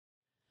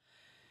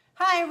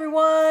Hi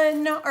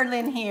everyone,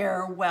 Arlene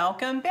here.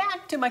 Welcome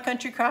back to my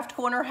Country Craft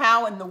Corner.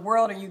 How in the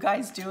world are you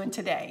guys doing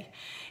today?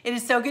 It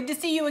is so good to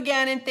see you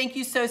again, and thank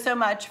you so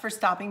much for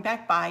stopping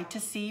back by to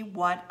see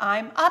what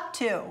I'm up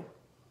to.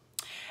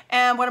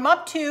 And what I'm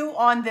up to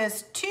on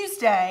this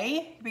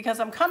Tuesday, because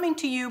I'm coming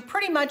to you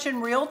pretty much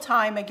in real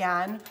time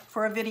again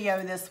for a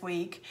video this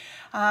week,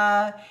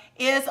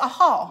 is a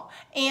haul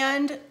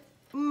and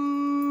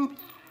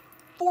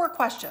 4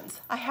 questions.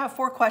 I have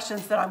 4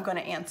 questions that I'm going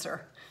to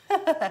answer.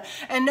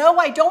 And no,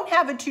 I don't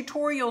have a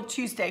tutorial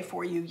Tuesday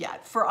for you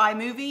yet for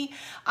iMovie.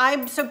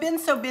 I've been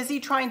so busy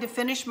trying to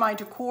finish my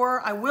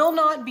decor. I will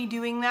not be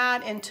doing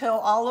that until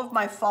all of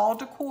my fall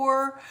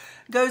decor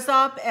goes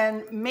up,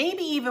 and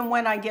maybe even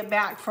when I get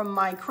back from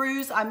my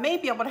cruise. I may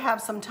be able to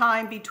have some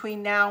time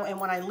between now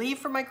and when I leave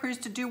for my cruise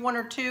to do 1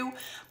 or 2,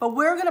 but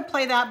we're gonna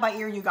play that by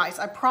ear, you guys.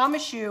 I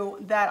promise you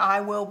that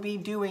I will be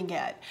doing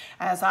it.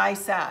 As I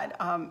said,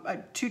 a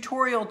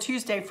tutorial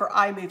Tuesday for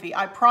iMovie,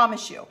 I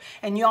promise you.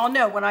 And y'all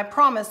know when I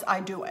promise, I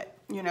do it.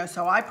 You know,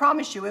 so I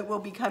promise you it will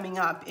be coming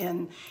up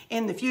in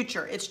the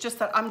future. It's just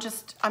that I'm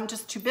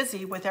just too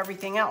busy with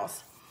everything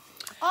else.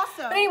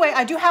 Awesome. But anyway,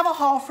 I do have a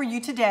haul for you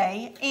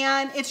today,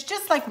 and it's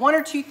just like 1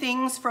 or 2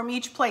 things from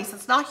each place.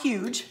 It's not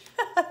huge,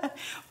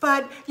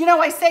 but you know,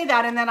 I say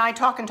that and then I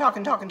talk and talk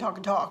and talk and talk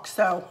and talk.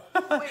 So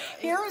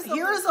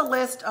here's a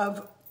list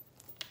of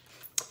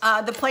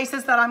the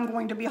places that I'm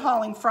going to be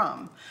hauling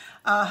from.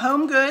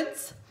 Home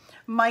Goods,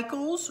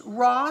 Michael's,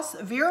 Ross,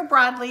 Vera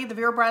Bradley, the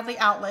Vera Bradley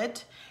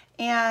outlet,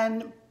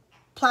 and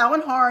Plow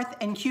and Hearth,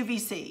 and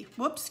QVC.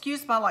 Whoops,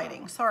 excuse my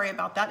lighting. Sorry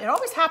about that. It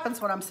always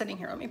happens when I'm sitting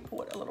here. Let me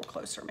pull it a little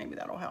closer. Maybe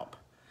that'll help.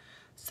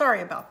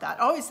 Sorry about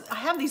that. I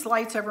have these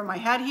lights over my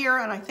head here,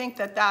 and I think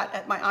that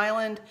at my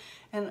island,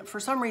 and for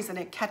some reason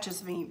it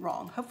catches me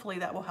wrong. Hopefully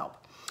that will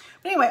help.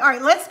 But anyway, all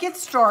right, let's get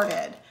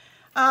started.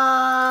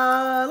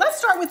 Let's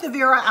start with the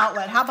Vera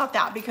outlet. How about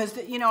that? Because,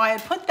 you know, I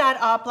had put that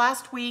up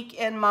last week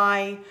in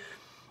my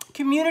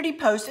community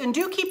post, and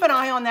do keep an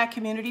eye on that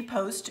community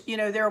post. You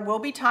know, there will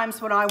be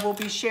times when I will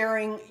be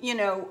sharing, you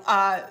know,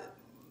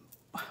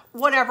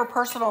 whatever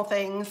personal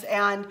things,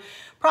 and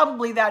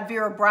probably that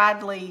Vera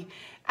Bradley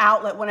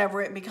outlet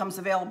whenever it becomes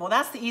available.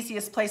 That's the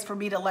easiest place for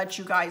me to let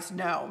you guys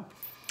know.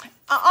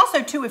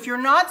 Also too, if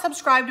you're not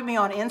subscribed to me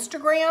on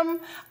Instagram,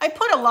 I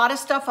put a lot of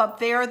stuff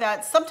up there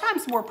that's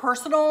sometimes more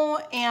personal,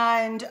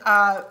 and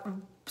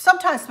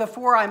sometimes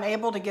before I'm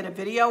able to get a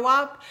video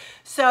up.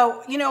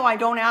 So, you know, I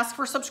don't ask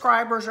for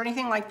subscribers or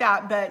anything like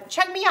that, but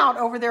check me out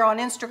over there on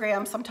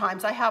Instagram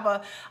sometimes. I have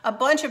a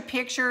bunch of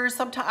pictures.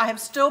 Sometimes I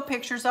have still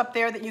pictures up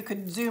there that you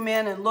could zoom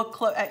in and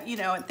look at, you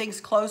know, at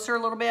things closer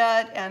a little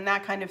bit and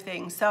that kind of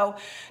thing. So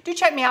do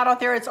check me out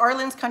there. It's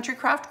Arlene's Country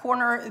Craft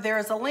Corner.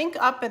 There's a link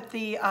up at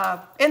the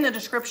in the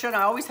description.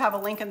 I always have a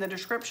link in the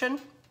description.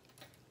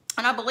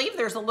 And I believe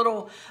there's a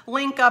little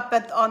link up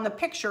on the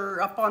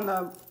picture up on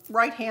the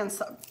right-hand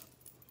side.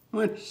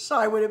 Which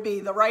side would it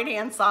be? The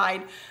right-hand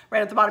side,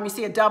 right at the bottom, you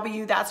see a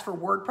W, that's for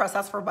WordPress,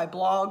 that's for my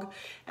blog.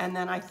 And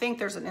then I think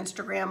there's an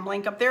Instagram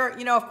link up there.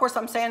 You know, of course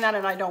I'm saying that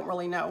and I don't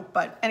really know.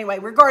 But anyway,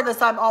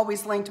 regardless, I'm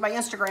always linked. My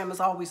Instagram is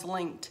always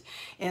linked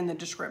in the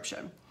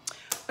description.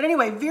 But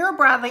anyway, Vera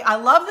Bradley, I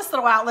love this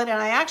little outlet,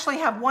 and I actually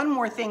have one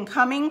more thing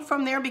coming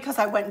from there because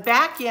I went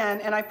back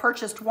in and I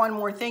purchased one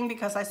more thing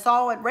because I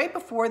saw it right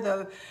before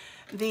the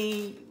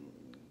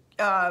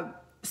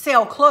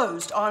sale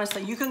closed.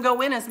 Honestly, you can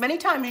go in as many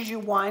times as you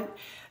want.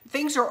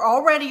 Things are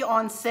already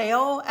on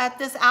sale at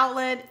this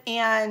outlet,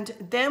 and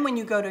then when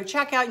you go to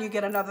checkout, you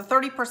get another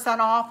 30%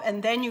 off,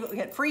 and then you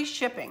get free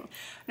shipping,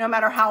 no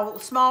matter how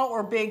small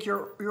or big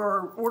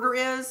your order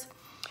is.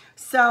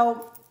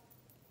 So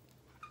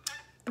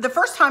the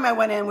first time I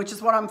went in, which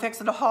is what I'm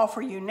fixing to haul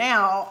for you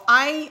now,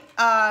 I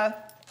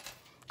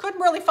couldn't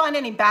really find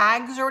any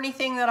bags or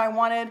anything that I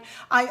wanted.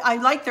 I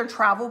like their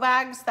travel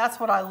bags. That's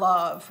what I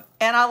love.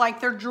 And I like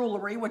their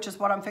jewelry, which is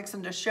what I'm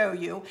fixing to show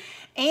you.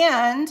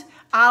 And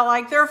I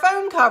like their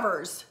phone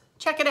covers.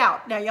 Check it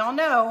out. Now, y'all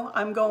know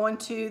I'm going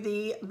to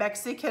the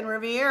Mexican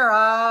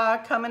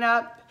Riviera coming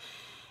up.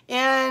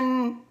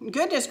 And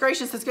goodness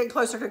gracious, it's getting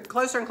closer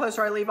and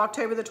closer. I leave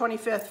October the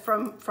 25th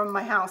from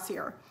my house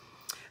here.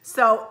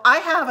 So I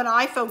have an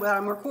iPhone that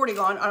I'm recording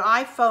on, an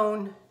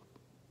iPhone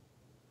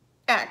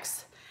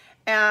X.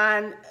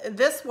 And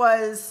this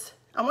was,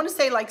 I want to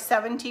say like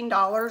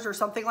 $17 or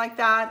something like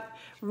that.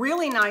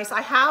 Really nice.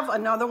 I have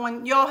another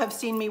one. Y'all have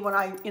seen me when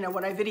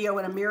I video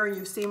in a mirror,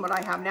 you've seen what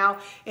I have now.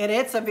 And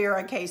it's a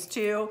Vera case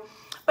too.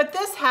 But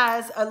this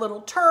has a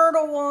little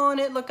turtle on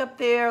it. Look up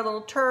there,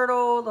 little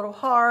turtle, little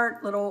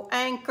heart, little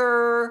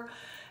anchor.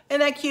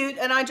 Isn't that cute?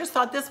 And I just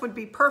thought this would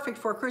be perfect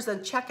for a cruise.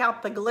 And check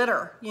out the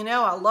glitter. You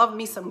know, I love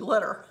me some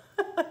glitter.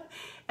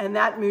 And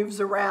that moves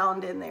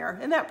around in there.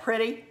 Isn't that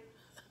pretty?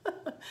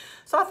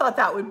 So I thought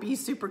that would be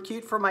super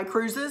cute for my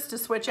cruises to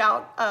switch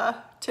out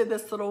to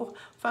this little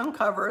phone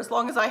cover, as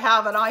long as I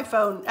have an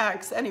iPhone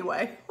X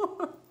anyway.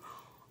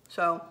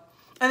 So,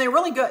 and they're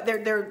really good.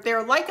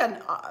 They're like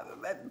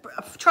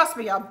trust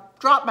me, I've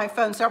dropped my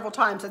phone several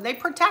times, and they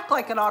protect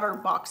like an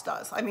OtterBox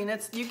does. I mean,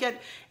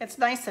 it's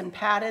nice and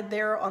padded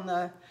there on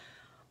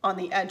on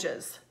the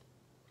edges.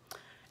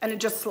 And it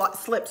just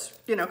slips,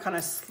 you know, kind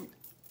of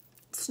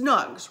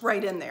snugs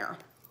right in there,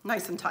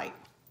 nice and tight.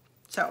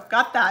 So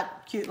got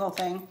that cute little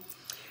thing.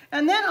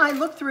 And then I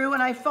looked through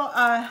and I felt,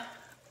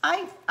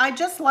 I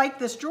just like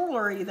this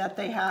jewelry that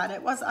they had.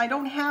 I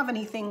don't have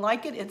anything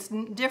like it. It's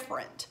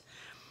different.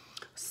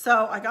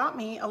 So I got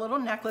me a little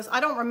necklace. I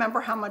don't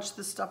remember how much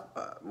this stuff,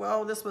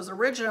 well, this was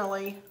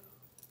originally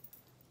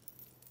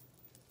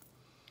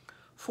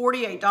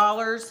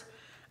 $48.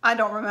 I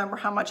don't remember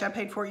how much I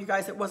paid for it, you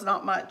guys. It was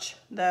not much,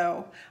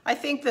 though. I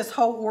think this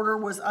whole order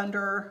was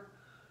under,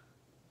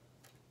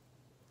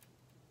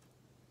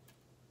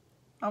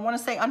 I want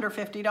to say under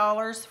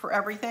 $50 for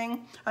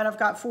everything. And I've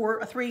got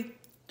three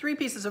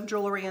pieces of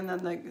jewelry and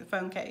then the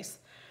phone case.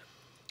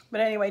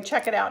 But anyway,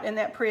 check it out. Isn't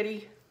that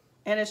pretty?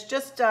 And it's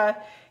just,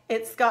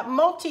 it's got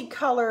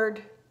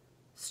multicolored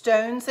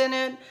stones in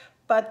it,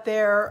 but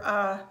they're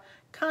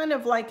kind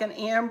of like an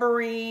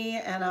ambery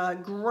and a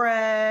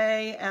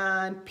gray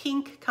and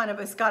pink,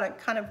 it's got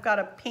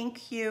a pink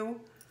hue.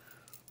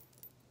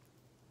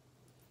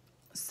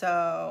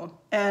 So,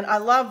 and I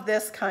love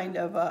this kind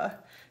of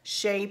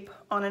shape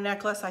on a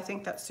necklace. I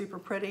think that's super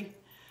pretty.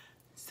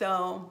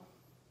 So,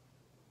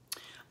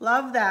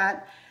 love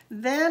that.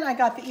 Then I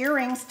got the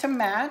earrings to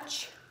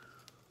match.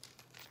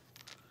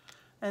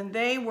 And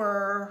they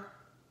were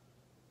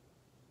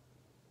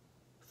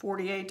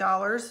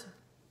 $48,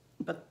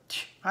 but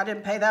I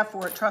didn't pay that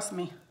for it, trust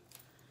me.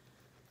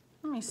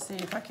 Let me see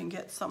if I can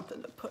get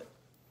something to put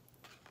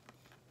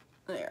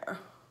there.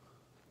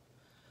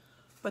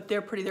 But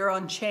they're pretty, they're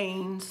on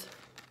chains.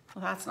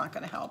 Well, that's not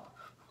gonna help.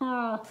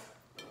 I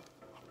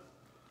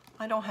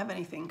don't have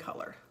anything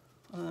colored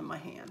other than my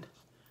hand.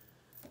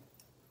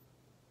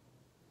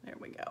 There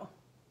we go.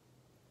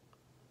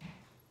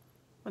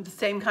 With the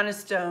same kind of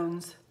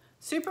stones.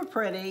 Super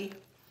pretty.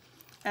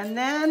 And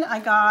then I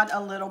got a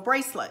little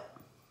bracelet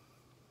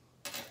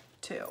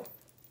too.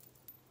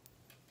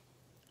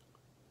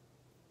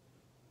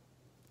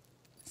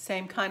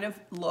 Same kind of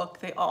look,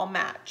 they all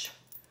match.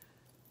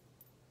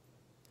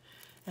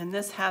 And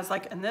this has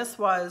and this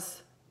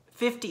was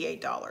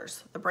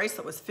 $58. The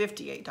bracelet was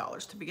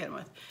 $58 to begin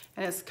with.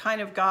 And it's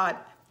kind of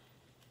got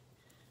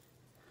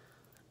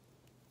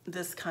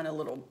this kind of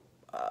little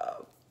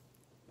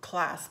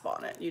clasp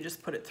on it. You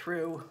just put it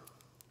through.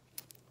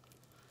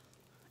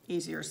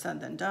 Easier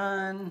said than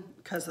done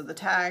because of the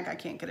tag. I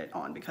can't get it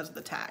on because of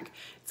the tag.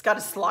 It's got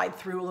to slide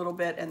through a little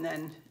bit and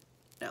then,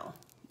 you know,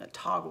 it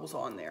toggles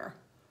on there.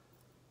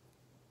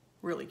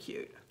 Really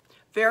cute.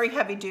 Very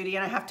heavy duty,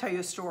 and I have to tell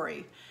you a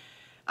story.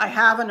 I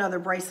have another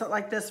bracelet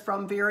like this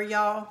from Vera,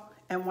 y'all,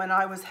 and when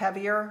I was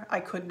heavier, I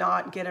could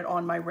not get it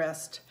on my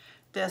wrist.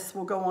 This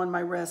will go on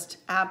my wrist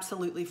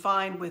absolutely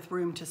fine with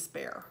room to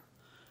spare.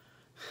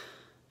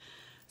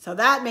 So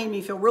that made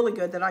me feel really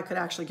good that I could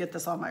actually get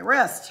this on my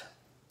wrist.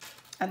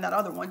 And that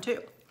other one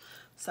too.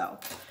 So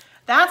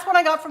that's what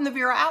I got from the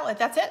Vera outlet.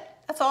 That's it.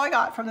 That's all I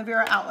got from the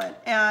Vera outlet.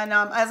 And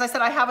as I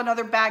said, I have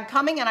another bag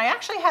coming, and I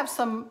actually have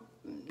some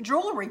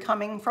jewelry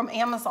coming from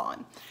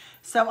Amazon.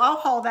 So I'll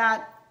haul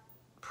that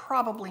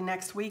probably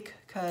next week,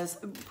 because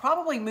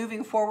probably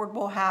moving forward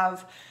we'll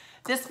have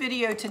this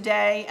video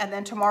today, and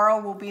then tomorrow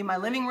will be my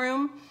living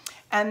room,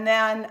 and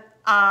then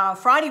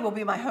Friday will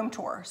be my home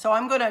tour. So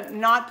I'm gonna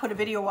not put a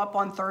video up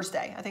on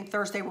Thursday. I think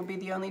Thursday will be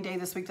the only day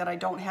this week that I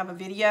don't have a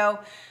video,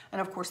 and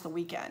of course the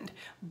weekend.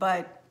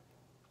 But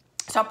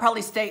so I'll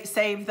probably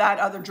save that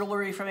other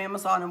jewelry from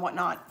Amazon and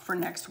whatnot for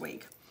next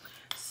week.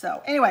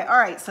 So anyway, all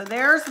right, so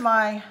there's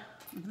my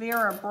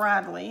Vera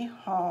Bradley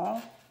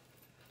haul.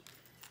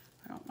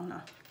 I don't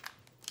wanna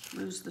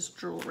lose this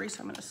jewelry,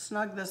 so I'm gonna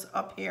snug this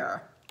up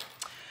here.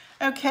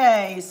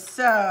 Okay,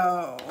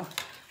 so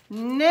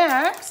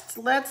next,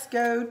 let's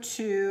go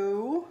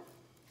to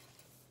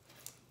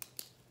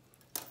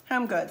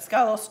Home Goods.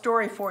 Got a little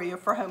story for you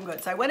for Home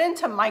Goods. I went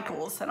into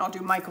Michael's, and I'll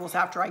do Michael's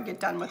after I get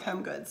done with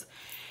Home Goods.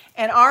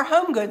 And our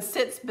Home Goods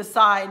sits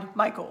beside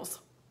Michael's.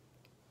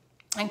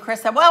 And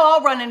Chris said, well,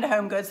 I'll run into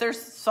Home Goods.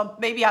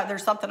 Maybe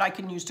there's something I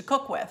can use to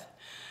cook with.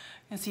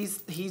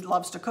 Because he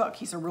loves to cook.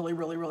 He's a really,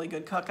 really, really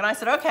good cook. And I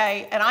said,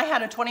 okay. And I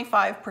had a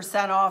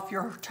 25% off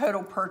your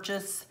total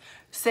purchase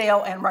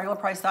sale and regular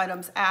priced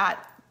items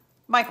at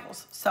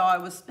Michael's. So I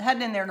was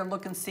heading in there to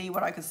look and see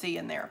what I could see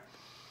in there.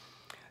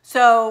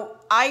 So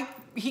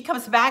he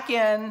comes back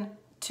in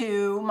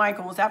to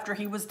Michael's after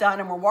he was done,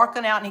 and we're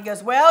walking out, and he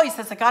goes, well, he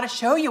says, I got to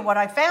show you what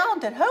I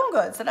found at Home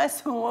Goods. And I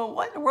said, well,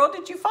 what in the world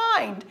did you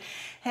find?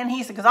 And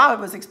he said, because I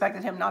was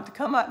expecting him not to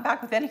come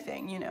back with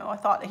anything, you know. I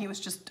thought that he was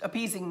just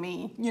appeasing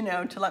me, you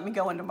know, to let me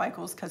go into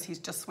Michael's because he's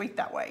just sweet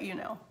that way, you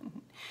know.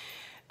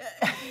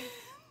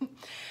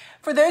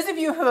 For those of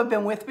you who have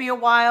been with me a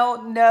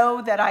while,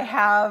 know that I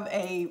have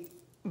a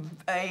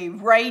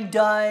Ray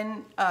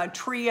Dunn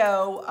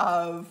trio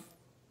of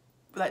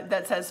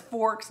that says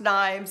forks,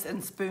 knives,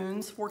 and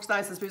spoons. Forks,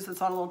 knives, and spoons that's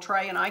on a little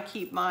tray, and I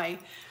keep my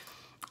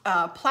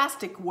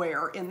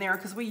plasticware in there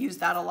because we use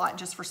that a lot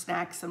just for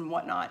snacks and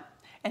whatnot.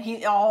 And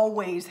he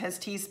always has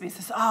teased me.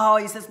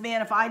 He says,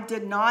 man, if I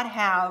did not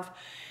have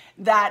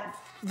that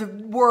the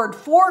word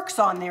forks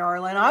on there,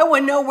 Arlen. I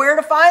wouldn't know where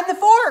to find the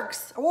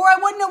forks, or I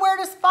wouldn't know where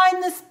to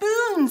find the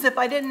spoons if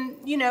I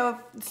didn't, you know,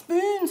 if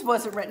spoons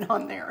wasn't written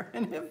on there,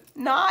 and if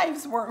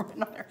knives weren't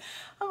written on there.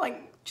 I'm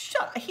like,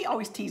 shut up. He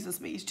always teases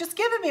me. He's just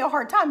giving me a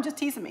hard time, just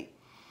teasing me.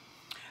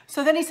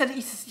 So then he says,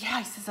 yeah,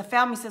 he says, I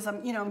found me, he says,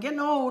 I'm getting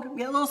old, I'm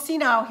getting a little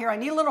senile here. I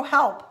need a little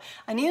help.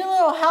 I need a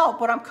little help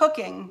when I'm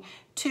cooking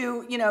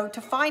to,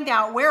 to find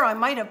out where I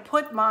might have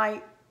put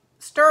my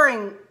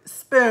stirring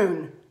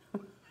spoon.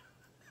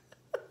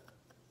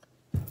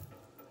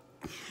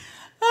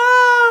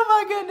 Oh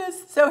my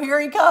goodness. So here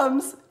he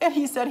comes, and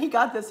he said he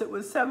got this, it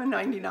was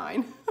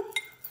 $7.99.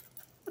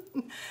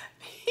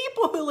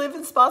 People who live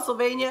in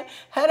Spotsylvania,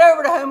 head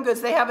over to Home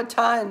Goods. They have a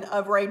ton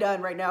of Rae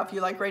Dunn right now. If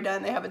you like Rae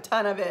Dunn, they have a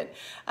ton of it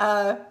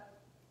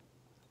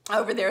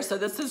over there. So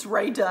this is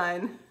Rae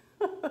Dunn.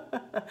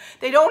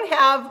 They don't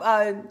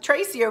have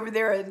Tracy over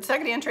there at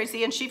Secondhand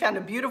Tracy, and she found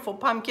a beautiful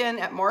pumpkin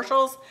at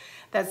Marshall's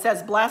that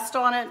says blessed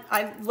on it.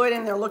 I went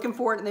in there looking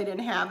for it, and they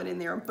didn't have it in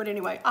there. But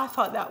anyway, I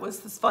thought that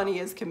was as funny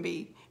as can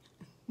be.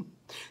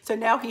 So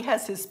now he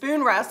has his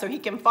spoon rest so he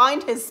can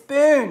find his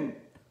spoon.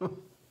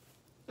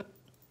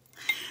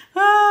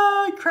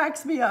 Ah, it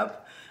cracks me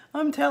up.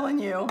 I'm telling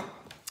you.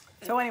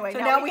 So anyway, so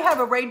now we have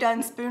a Rae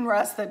Dunn spoon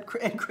rest that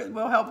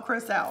will help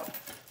Chris out.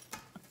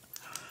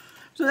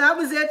 So that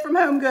was it from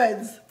Home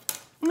Goods.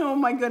 Oh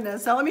my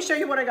goodness. Now let me show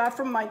you what I got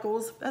from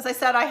Michael's. As I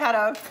said, I had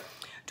a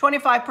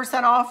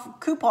 25% off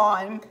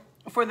coupon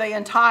for the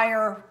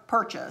entire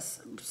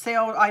purchase,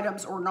 sale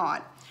items or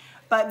not.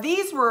 But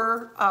these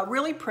were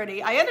really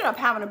pretty. I ended up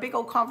having a big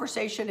old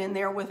conversation in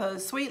there with a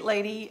sweet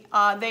lady.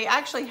 They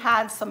actually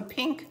had some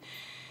pink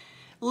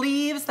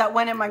leaves that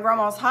went in my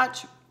grandma's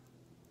hutch,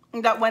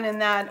 that went in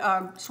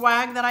that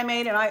swag that I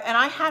made, and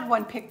I had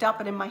one picked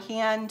up and in my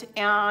hand,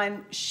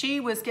 and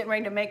she was getting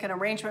ready to make an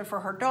arrangement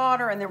for her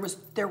daughter, and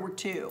there were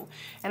two,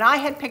 and I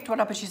had picked one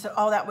up, and she said,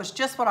 oh, that was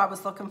just what I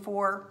was looking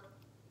for.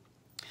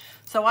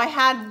 So I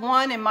had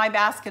one in my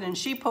basket, and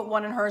she put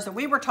one in hers, and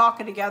we were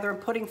talking together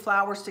and putting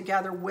flowers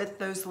together with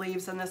those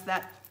leaves and this,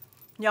 that.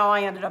 Y'all,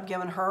 I ended up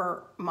giving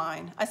her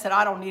mine. I said,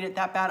 I don't need it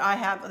that bad.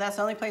 That's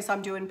the only place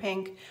I'm doing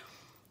pink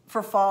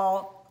for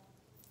fall.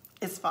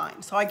 It's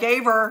fine. So I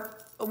gave her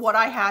what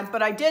I had,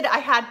 but I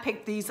had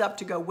picked these up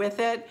to go with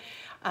it.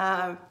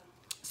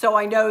 So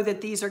I know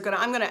that these are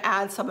I'm gonna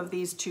add some of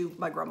these to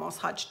my grandma's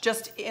hutch,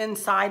 just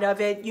inside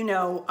of it,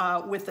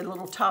 with the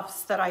little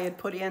tufts that I had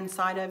put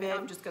inside of it.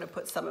 I'm just gonna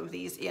put some of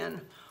these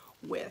in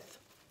with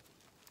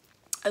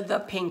the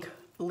pink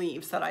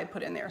leaves that I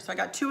put in there. So I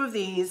got two of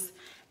these,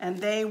 and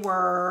they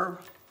were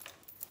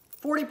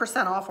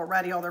 40% off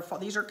already. All their fall.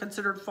 These are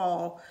considered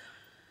fall.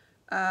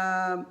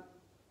 $5,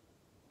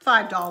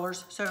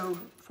 so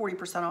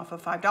 40% off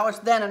of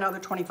 $5. Then another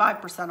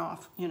 25%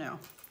 off,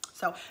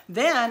 So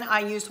then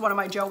I used one of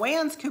my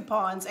Joann's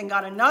coupons and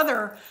got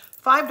another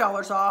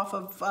 $5 off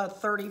of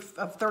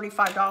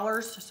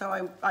 $35.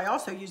 So I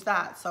also used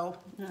that. So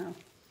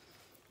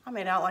I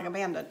made out like a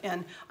bandit.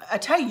 And I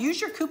tell you, use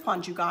your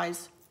coupons, you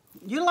guys.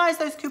 Utilize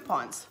those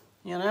coupons,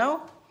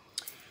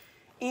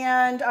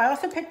 And I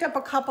also picked up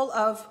a couple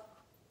of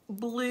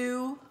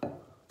blue,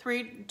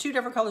 two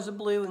different colors of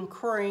blue and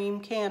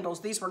cream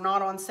candles. These were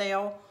not on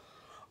sale,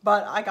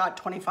 but I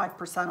got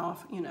 25%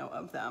 off,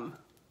 of them.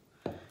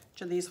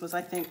 Each of these was,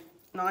 I think,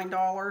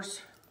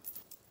 $9.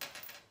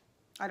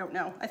 I don't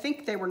know. I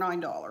think they were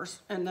 $9,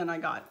 and then I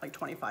got like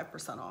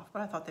 25% off,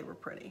 but I thought they were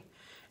pretty.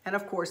 And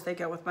of course, they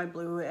go with my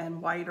blue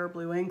and white or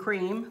blue and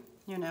cream,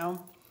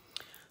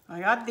 I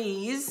got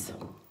these.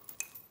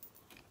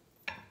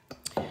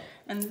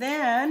 And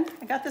then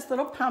I got this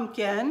little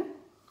pumpkin,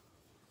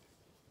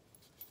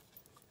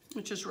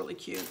 which is really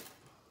cute,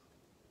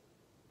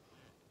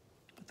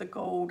 with the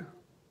gold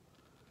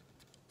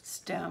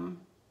stem.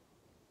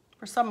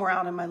 For somewhere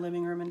out in my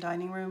living room and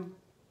dining room.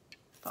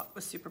 Thought it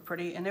was super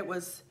pretty, and it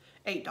was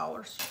 $8,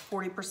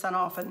 40%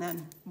 off and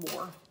then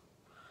more.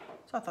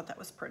 So I thought that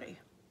was pretty.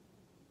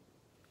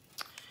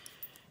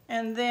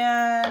 And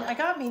then I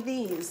got me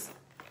these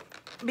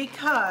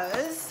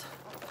because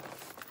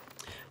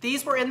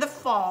these were in the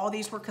fall.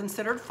 These were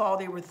considered fall.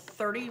 They were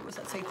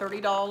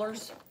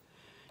 $30?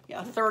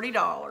 Yeah,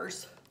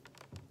 $30.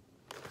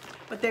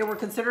 But they were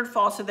considered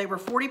fall, so they were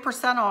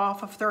 40%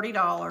 off of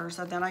 $30,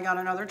 and then I got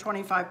another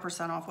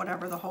 25% off,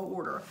 whatever, the whole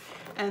order.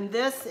 And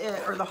this is,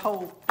 or the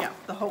whole,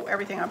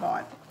 everything I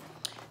bought.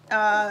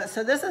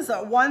 So this is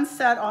a one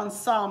set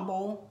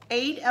ensemble,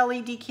 8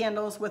 LED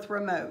candles with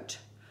remote,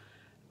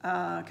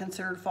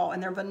 considered fall,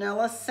 and they're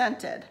vanilla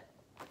scented.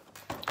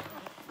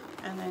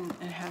 And then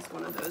it has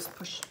one of those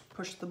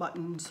push the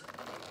buttons.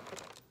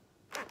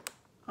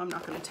 I'm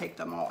not gonna take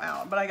them all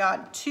out, but I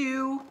got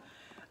two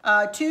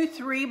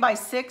 3 by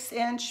 6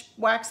 inch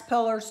wax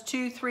pillars,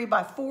 2 3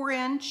 by 4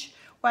 inch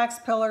wax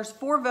pillars,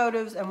 4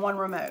 votives, and 1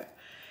 remote.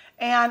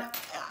 And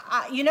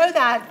you know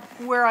that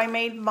where I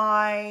made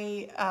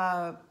my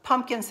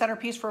pumpkin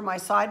centerpiece for my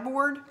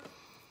sideboard,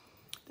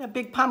 that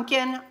big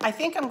pumpkin, I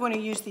think I'm going to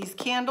use these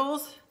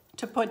candles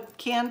to put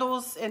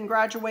candles in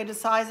graduated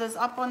sizes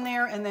up on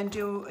there, and then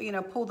do, you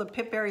know, pull the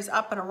pip berries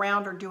up and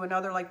around, or do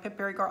another like pip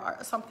berry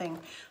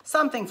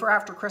something for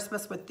after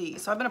Christmas with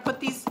these. So I'm gonna put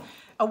these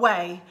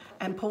away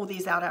and pull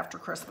these out after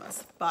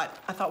Christmas. But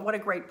I thought, what a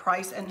great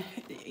price. And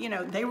you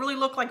know, they really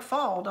look like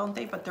fall, don't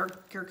they? But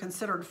they're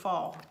considered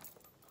fall.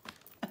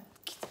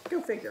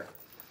 Go figure.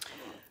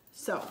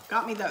 So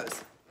got me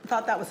those. I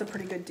thought that was a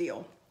pretty good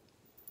deal.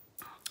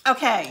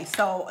 Okay,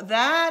 so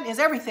that is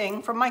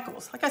everything from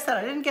Michael's. Like I said,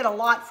 I didn't get a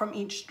lot from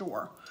each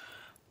store,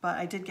 but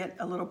I did get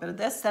a little bit of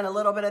this and a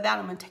little bit of that.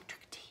 I'm gonna take trick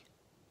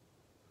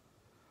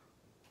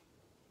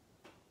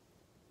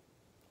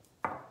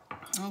or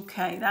treat.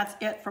 Okay, that's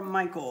it from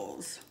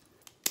Michael's.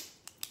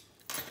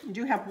 I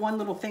do have one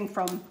little thing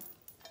from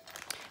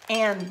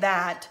and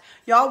that.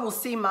 Y'all will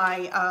see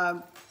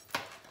my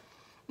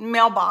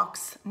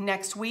mailbox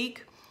next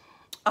week.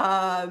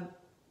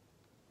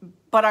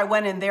 But I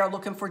went in there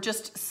looking for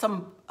just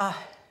some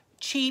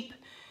cheap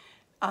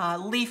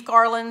leaf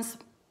garlands,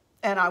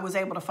 and I was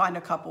able to find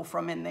a couple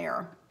from in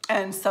there.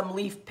 And some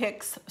leaf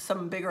picks,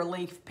 some bigger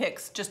leaf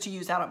picks, just to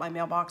use out at my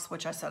mailbox,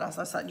 which as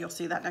I said, you'll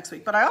see that next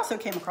week. But I also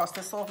came across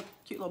this little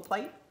cute little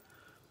plate,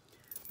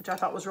 which I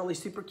thought was really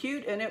super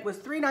cute, and it was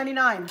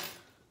 $3.99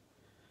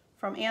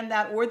 from And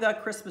That or the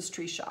Christmas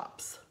tree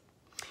shops.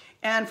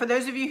 And for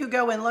those of you who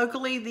go in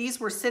locally, these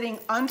were sitting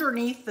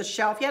underneath the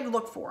shelf. You had to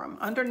look for them.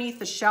 Underneath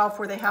the shelf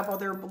where they have all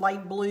their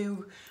light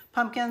blue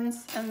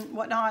pumpkins and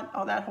whatnot.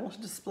 Oh, that whole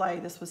display,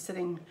 this was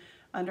sitting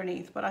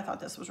underneath. But I thought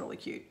this was really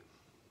cute.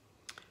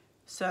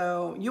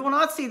 So you will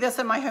not see this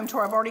in my home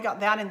tour. I've already got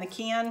that in the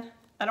can.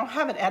 I don't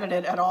have it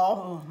edited at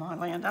all. Oh, my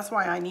land. That's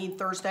why I need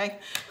Thursday.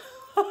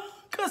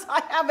 Because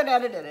I haven't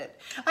edited it.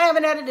 I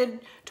haven't edited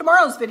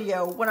tomorrow's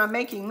video when I'm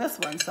making this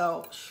one.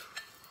 So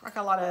I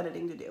got a lot of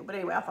editing to do. But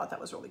anyway, I thought that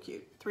was really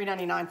cute.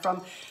 $3.99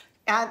 from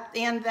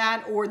And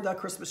That or the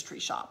Christmas tree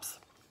shops.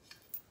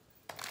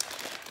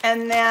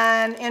 And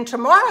then in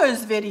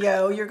tomorrow's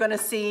video, you're going to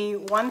see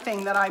one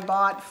thing that I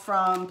bought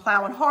from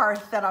Plow and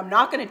Hearth that I'm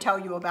not going to tell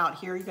you about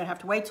here. You're going to have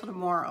to wait till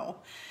tomorrow.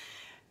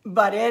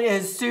 But it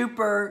is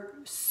super,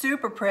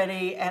 super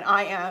pretty, and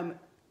I am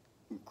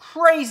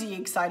crazy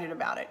excited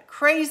about it.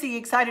 Crazy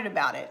excited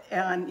about it.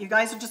 And you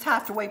guys will just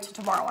have to wait till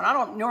tomorrow. And I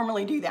don't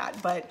normally do that,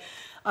 but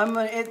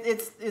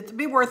it'll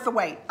be worth the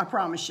wait, I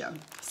promise you.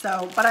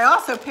 So, but I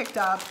also picked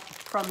up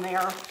from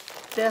there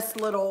this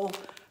little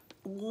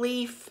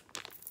leaf.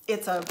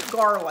 It's a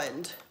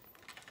garland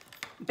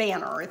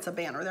banner. It's a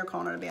banner. They're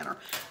calling it a banner.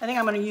 I think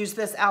I'm going to use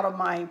this out of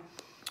my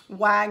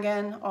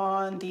wagon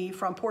on the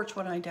front porch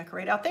when I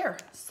decorate out there.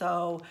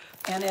 So,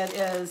 and it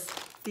is,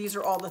 these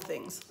are all the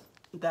things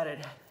that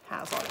it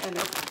has on it. And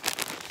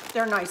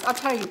they're nice. I'll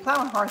tell you,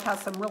 Plow and Hearth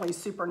has some really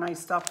super nice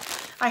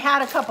stuff. I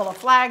had a couple of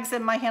flags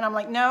in my hand. I'm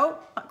like, no,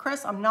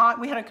 Chris, I'm not.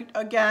 We had a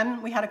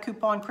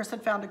coupon. Chris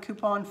had found a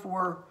coupon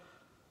for,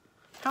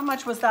 how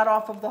much was that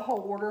off of the whole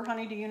order,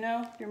 honey? Do you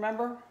know? Do you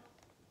remember?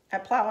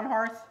 At Plow and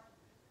Hearth?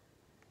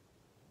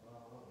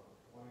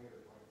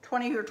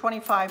 20 or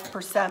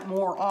 25%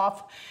 more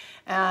off.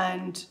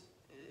 And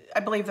I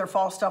believe their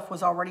fall stuff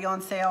was already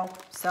on sale.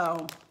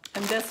 So,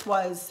 and this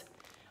was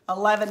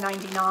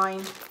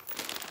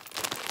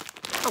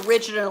 $11.99.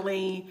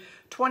 Originally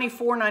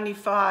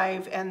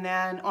 $24.95, and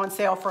then on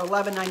sale for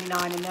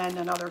 $11.99, and then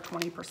another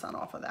 20%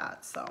 off of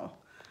that. So,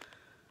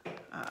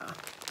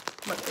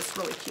 but it's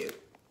really cute.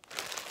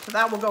 So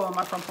that will go on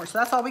my front porch. So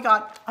that's all we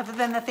got, other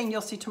than the thing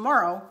you'll see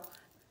tomorrow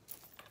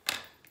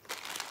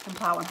in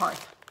Plow and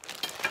Hearth.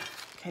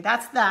 Okay,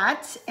 that's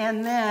that.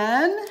 And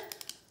then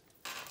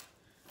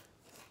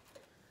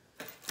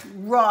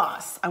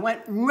Ross. I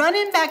went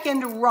running back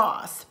into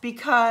Ross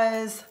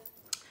because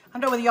I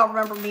don't know whether y'all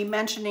remember me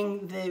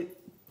mentioning the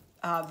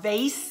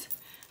vase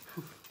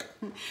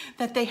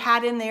that they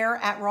had in there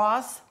at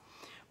Ross.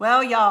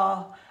 Well,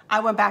 y'all, I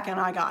went back and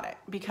I got it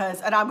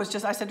because, and I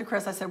said to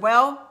Chris, I said,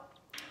 well,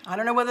 I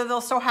don't know whether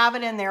they'll still have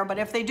it in there, but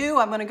if they do,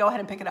 I'm going to go ahead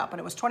and pick it up. And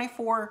it was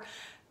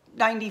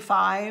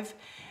 $24.95,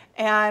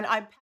 and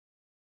I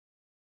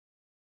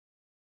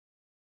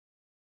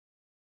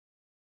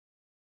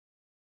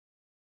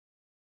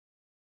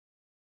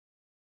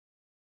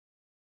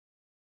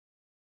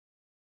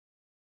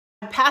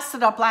passed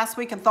it up last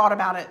week and thought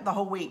about it the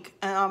whole week,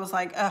 and I was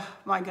like, oh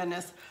my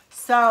goodness.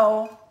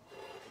 So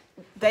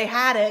they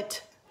had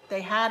it,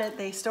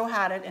 they still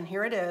had it, and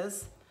here it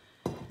is.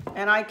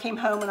 And I came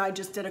home and I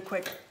just did a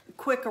quick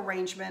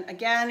arrangement.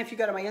 Again, if you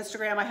go to my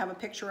Instagram, I have a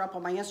picture up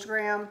on my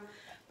Instagram,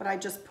 but I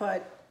just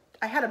put,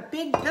 I had a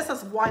big, this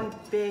is one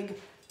big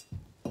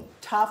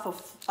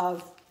tuff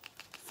of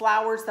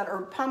flowers that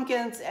are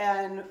pumpkins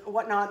and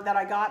whatnot that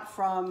I got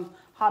from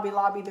Hobby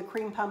Lobby, the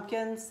cream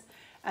pumpkins.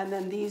 And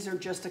then these are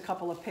just a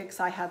couple of picks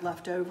I had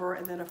left over.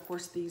 And then of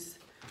course these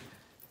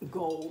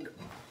gold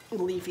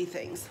leafy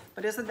things.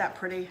 But isn't that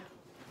pretty?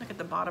 Look at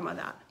the bottom of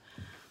that.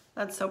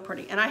 That's so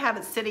pretty. And I have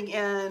it sitting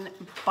in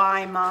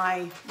by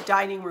my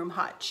dining room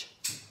hutch.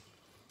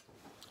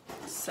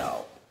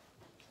 So,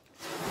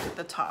 look at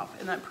the top.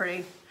 Isn't that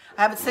pretty?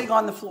 I have it sitting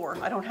on the floor.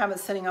 I don't have it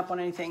sitting up on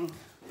anything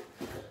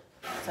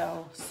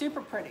So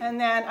super pretty. And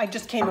then I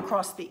just came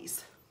across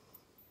these.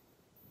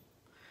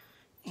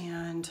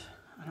 And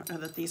I don't know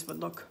that these would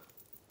look,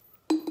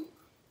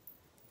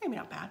 maybe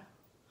not bad.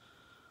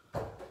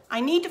 I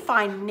need to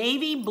find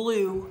navy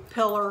blue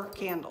pillar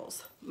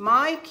candles.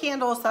 My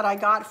candles that I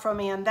got from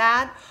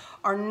that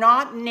are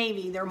not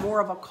navy. They're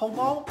more of a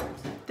cobalt.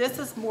 This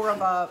is more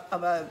of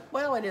a,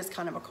 well, it is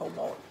kind of a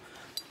cobalt,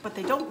 but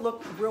they don't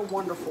look real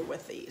wonderful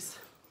with these.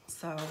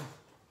 So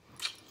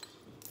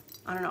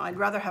I don't know. I'd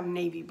rather have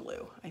navy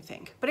blue, I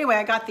think. But anyway,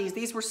 I got these.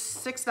 These were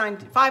 $5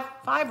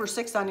 or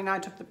 $6.99. I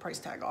took the price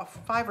tag off.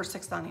 $5 or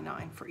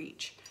 $6.99 for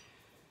each.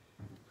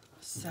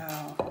 So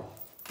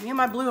me and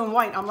my blue and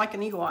white. I'm like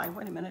an eagle eye.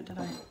 Wait a minute, did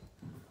I?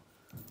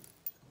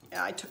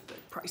 Yeah, I took the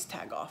price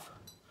tag off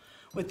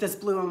with this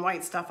blue and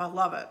white stuff. I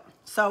love it.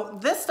 So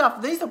this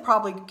stuff, these will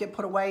probably get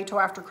put away till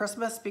after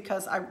Christmas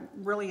because I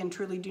really and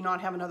truly do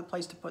not have another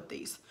place to put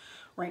these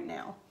right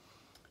now.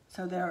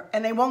 So there,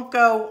 and they won't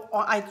go,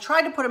 I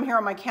tried to put them here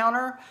on my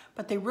counter,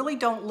 but they really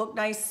don't look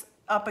nice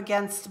up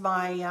against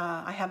my,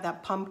 I have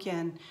that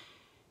pumpkin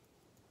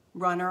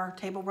runner,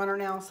 table runner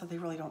now, so they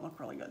really don't look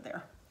really good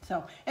there.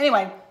 So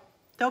anyway,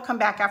 they'll come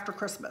back after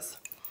Christmas.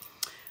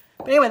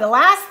 But anyway, the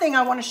last thing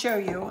I want to show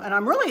you, and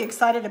I'm really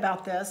excited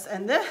about this,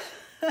 and this,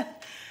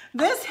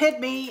 this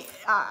hit me,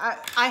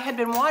 I had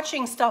been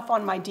watching stuff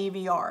on my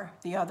DVR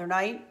the other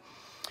night,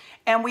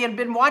 and we had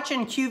been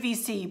watching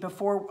QVC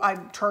before I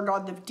turned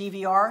on the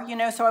DVR, you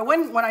know, so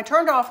when I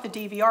turned off the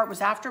DVR, it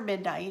was after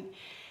midnight,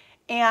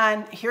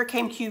 and here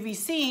came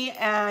QVC,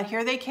 and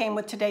here they came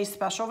with today's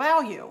special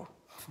value.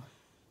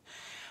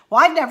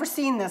 Well, I'd never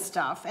seen this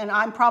stuff, and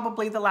I'm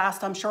probably the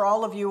last. I'm sure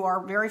all of you are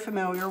very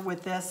familiar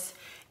with this.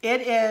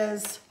 It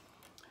is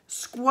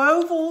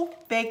Squoval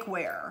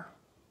Bakeware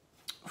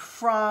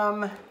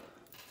from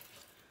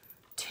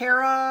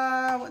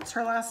Tara, what's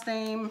her last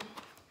name?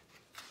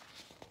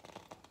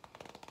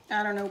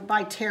 I don't know,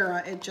 by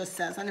Tara, it just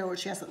says. I know what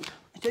she has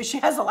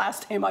a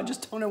last name, I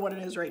just don't know what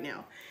it is right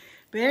now.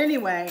 But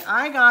anyway,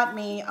 I got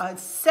me a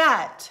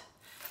set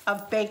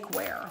of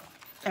bakeware.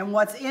 And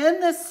what's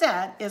in this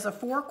set is a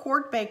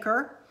 4-quart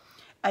baker,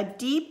 a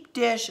deep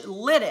dish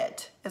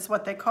lidded, is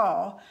what they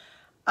call,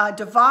 a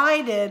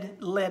divided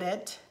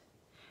lidded,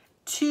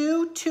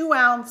 two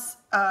 12-ounce,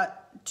 I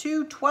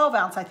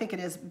think it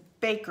is,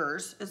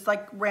 bakers. It's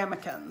like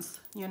ramekins,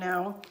 you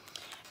know.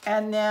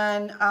 And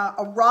then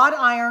a wrought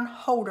iron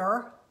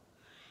holder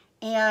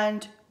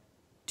and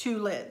 2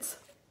 lids.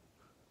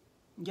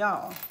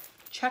 Y'all,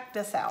 check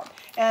this out.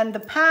 And the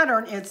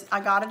pattern is, I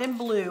got it in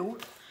blue,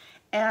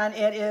 and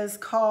it is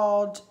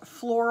called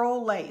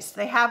Floral Lace.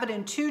 They have it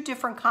in 2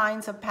 different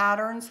kinds of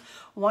patterns.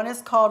 One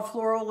is called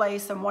Floral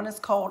Lace and one is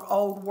called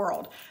Old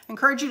World. I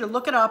encourage you to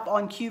look it up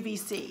on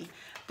QVC.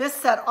 This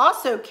set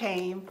also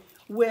came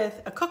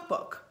with a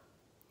cookbook.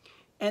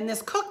 And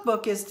this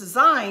cookbook is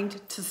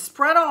designed to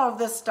spread all of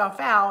this stuff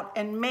out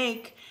and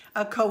make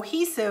a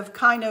cohesive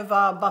kind of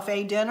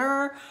buffet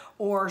dinner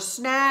or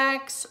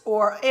snacks,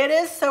 or it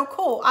is so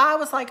cool. I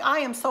was like, I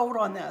am sold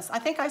on this. I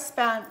think I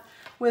spent,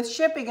 with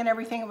shipping and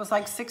everything, it was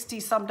like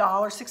 $60-some,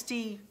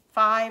 $65,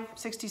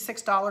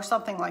 $66,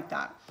 something like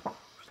that.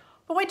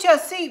 But wait till you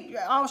see,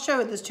 I'll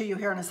show this to you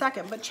here in a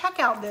second, but check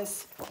out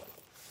this.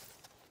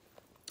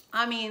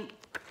 I mean,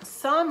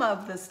 some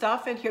of the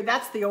stuff in here,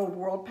 that's the Old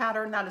World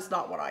pattern. That is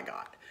not what I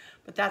got,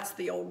 but that's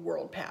the Old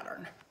World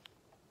pattern.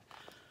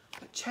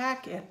 But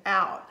check it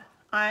out.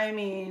 I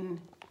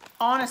mean,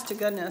 honest to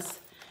goodness.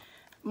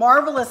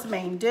 Marvelous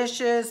main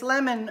dishes,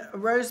 lemon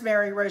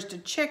rosemary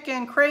roasted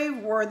chicken,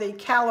 crave-worthy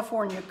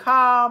California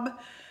cob.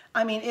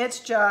 I mean, it's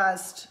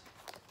just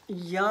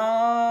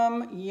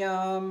yum,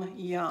 yum,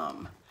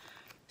 yum.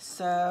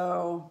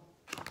 So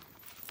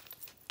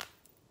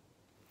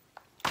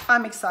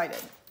I'm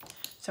excited.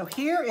 So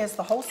here is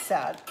the whole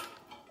set,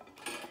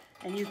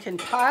 and you can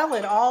pile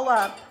it all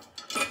up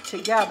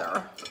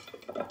together.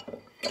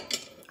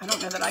 I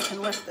don't know that I can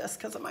lift this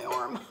because of my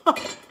arm.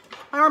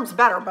 My arm's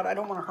better, but I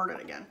don't want to hurt it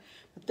again.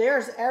 But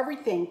there's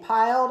everything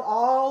piled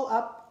all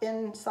up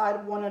inside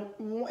of one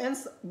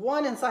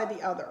inside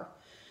the other.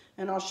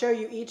 And I'll show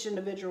you each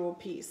individual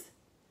piece.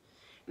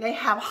 They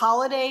have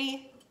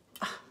holiday,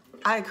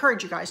 I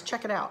encourage you guys,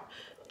 check it out.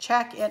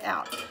 Check it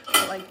out.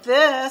 So like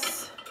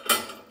this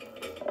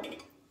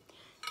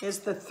is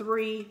the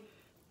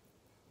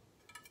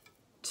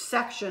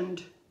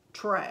 3-sectioned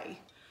tray.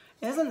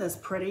 Isn't this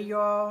pretty,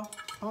 y'all?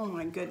 Oh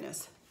my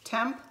goodness.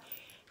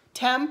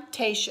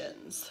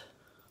 Temptations.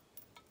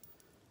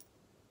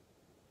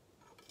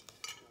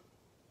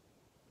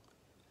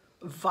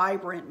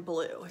 Vibrant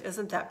blue.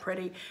 Isn't that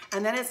pretty?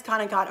 And then it's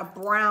kind of got a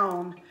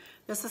brown.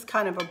 This is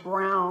kind of a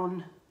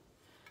brown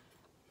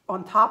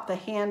on top the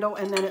handle,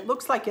 and then it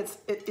looks like it's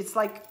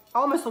like,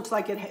 almost looks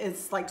like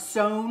it's like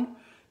sewn,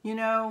 you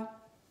know.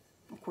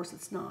 Of course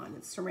it's not,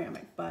 it's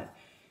ceramic, but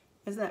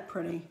isn't that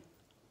pretty?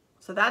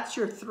 So that's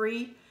your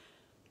 3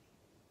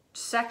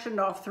 sectioned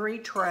off 3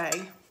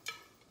 tray.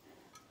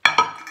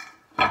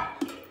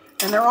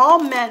 And they're all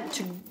meant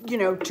to, you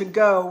know, to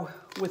go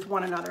with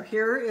one another.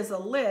 Here is a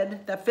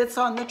lid that fits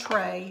on the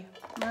tray.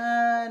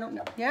 I don't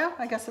know. Yeah,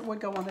 I guess it would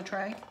go on the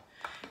tray.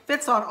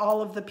 Fits on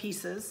all of the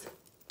pieces.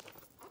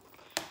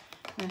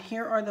 And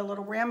here are the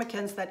little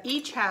ramekins that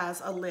each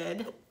has a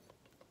lid.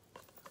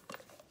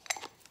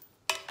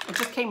 It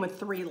just came with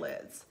 3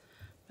 lids.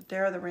 But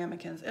there are the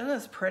ramekins. Isn't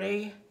this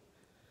pretty?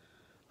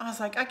 I was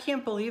like, I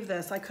can't believe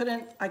this. I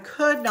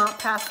could not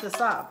pass this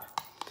up.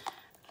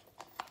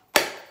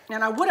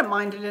 And I wouldn't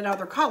mind it in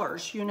other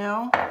colors, you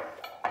know.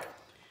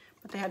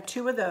 But they had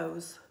 2 of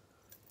those.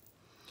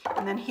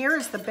 And then here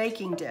is the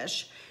baking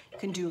dish. You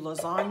can do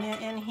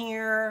lasagna in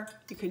here.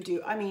 You can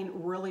do, I mean,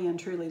 really and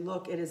truly,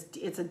 look,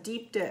 it's a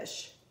deep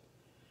dish.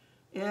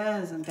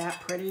 Isn't that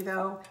pretty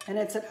though? And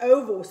it's an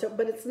oval, so,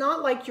 but it's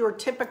not like your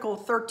typical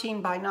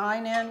 13 by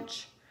 9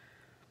 inch.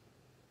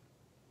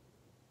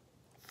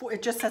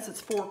 It just says it's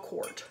 4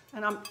 quart.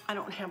 And I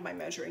don't have my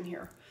measuring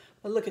here.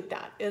 But look at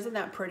that. Isn't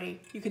that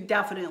pretty? You could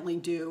definitely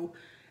do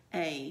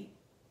a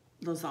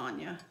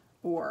lasagna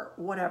or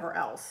whatever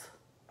else.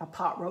 A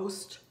pot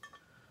roast,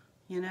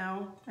 you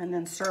know, and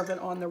then serve it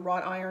on the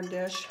wrought iron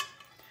dish.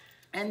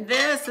 And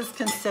this is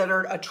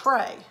considered a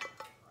tray.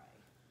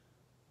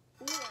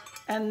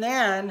 And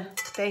then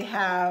they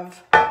all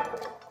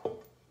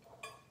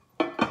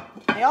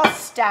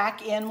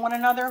stack in one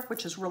another,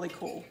 which is really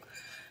cool.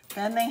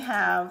 Then they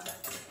have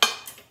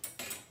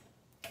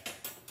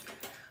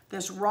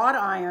this wrought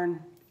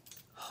iron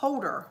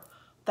holder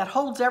that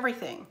holds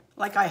everything.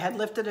 Like I had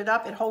lifted it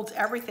up, it holds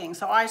everything.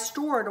 So I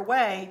store it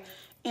away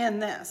in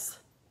this.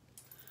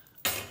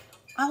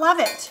 I love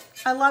it.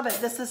 I love it.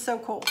 This is so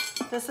cool.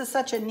 This is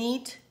such a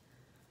neat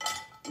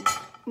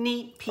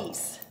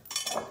piece.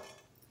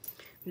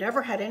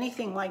 Never had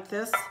anything like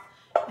this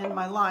in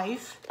my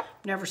life.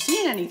 Never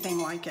seen anything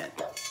like it.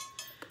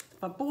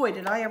 But boy,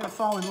 did I ever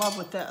fall in love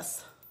with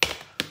this.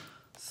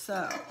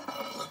 So,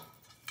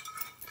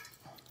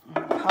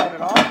 I'm gonna put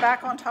it all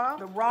back on top.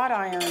 The wrought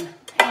iron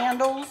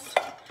handles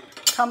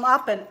come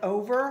up and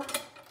over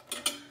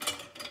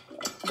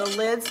the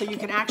lid so you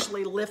can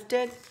actually lift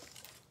it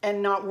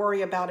and not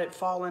worry about it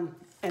falling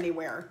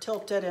anywhere.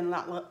 Tilt it and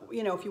not,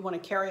 you know, if you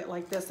want to carry it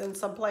like this in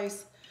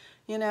someplace,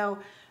 you know,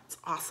 it's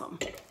awesome.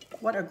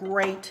 What a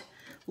great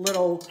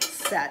little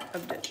set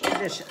of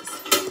dishes.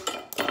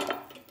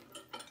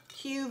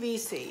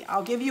 QVC.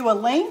 I'll give you a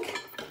link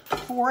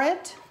for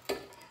it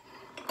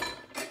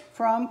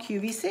from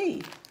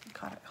QVC.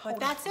 But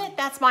that's it.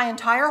 That's my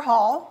entire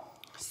haul.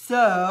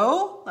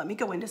 So let me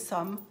go into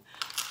some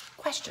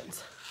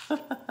questions.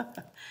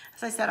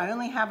 As I said, I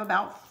only have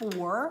about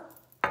 4.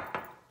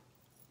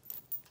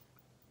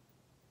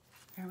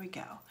 There we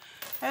go.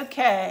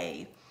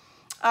 Okay.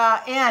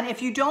 And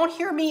if you don't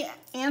hear me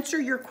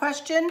answer your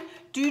question,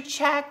 do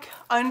check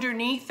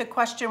underneath the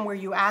question where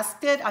you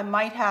asked it. I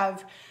might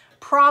have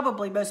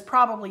most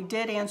probably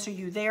did answer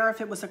you there.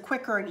 If it was a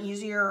quicker and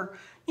easier,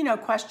 you know,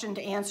 question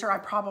to answer, I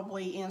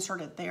probably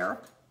answered it there.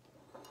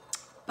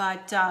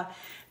 But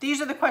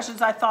these are the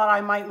questions I thought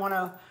I might want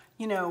to,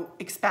 you know,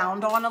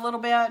 expound on a little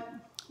bit.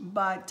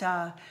 But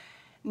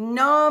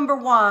number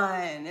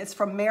 1, it's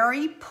from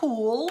Mary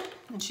Poole.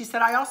 And she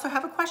said, I also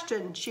have a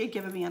question. She had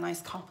given me a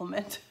nice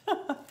compliment.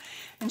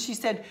 And she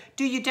said,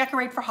 do you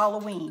decorate for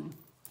Halloween?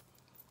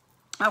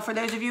 Now, for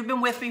those of you who've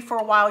been with me for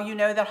a while, you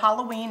know that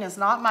Halloween is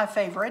not my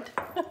favorite.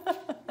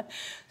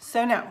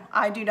 So no,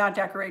 I do not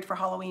decorate for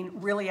Halloween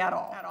really at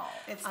all.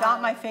 It's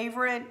not my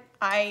favorite.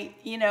 I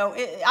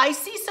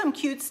see some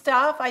cute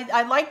stuff.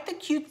 I like the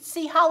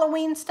cutesy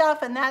Halloween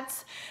stuff, and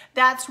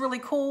that's really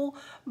cool.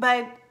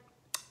 But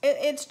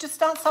it's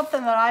just not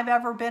something that I've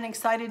ever been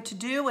excited to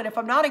do. And if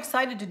I'm not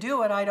excited to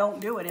do it, I don't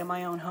do it in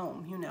my own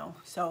home, you know.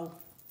 So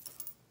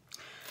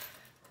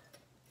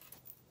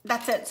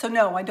that's it. So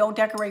no, I don't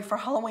decorate for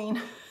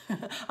Halloween.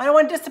 I don't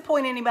want to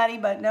disappoint anybody,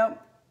 but no.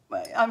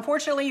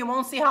 Unfortunately, you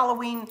won't see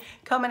Halloween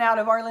coming out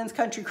of Arlen's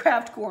Country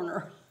Craft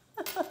Corner.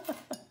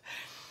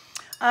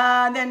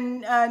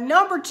 Then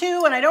number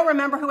 2, and I don't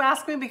remember who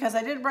asked me because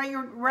I didn't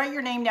write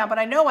your name down, but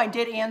I know I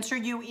did answer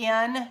you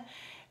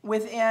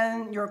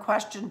within your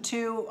question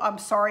too. I'm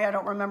sorry, I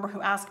don't remember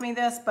who asked me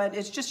this, but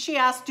it's just she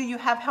asked, do you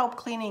have help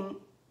cleaning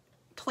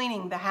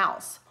the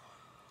house?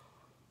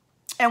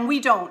 And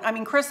we don't. I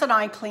mean, Chris and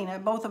I clean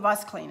it. Both of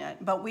us clean it,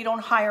 but we don't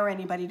hire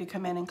anybody to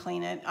come in and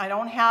clean it. I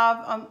don't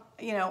have,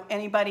 you know,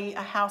 anybody,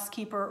 a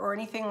housekeeper or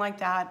anything like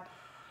that.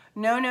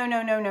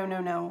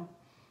 No.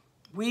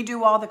 We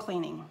do all the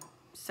cleaning.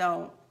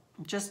 So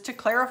just to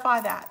clarify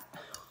that.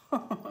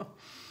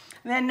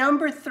 Then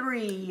number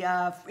 3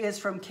 is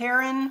from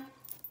Karen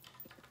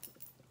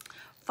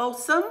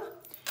Folsom.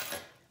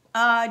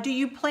 Do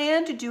you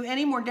plan to do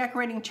any more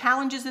decorating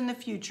challenges in the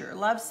future?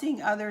 Love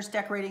seeing others'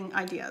 decorating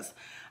ideas.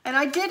 And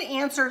I did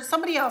answer,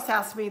 somebody else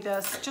asked me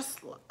this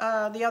just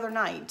the other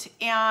night,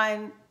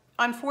 and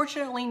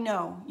unfortunately,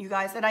 no, you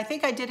guys. And I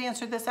think I did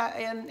answer this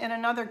in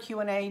another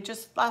Q&A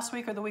just last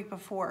week or the week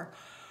before.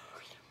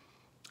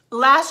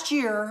 Last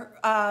year,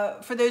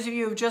 for those of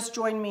you who just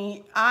joined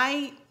me,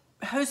 I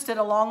hosted,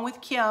 along with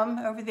Kim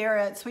over there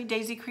at Sweet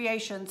Daisy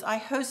Creations, I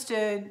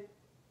hosted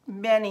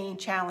many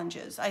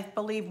challenges. I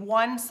believe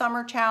 1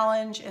 summer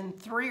challenge and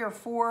 3 or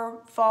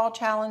 4 fall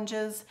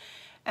challenges,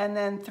 and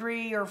then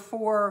 3 or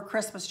 4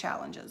 Christmas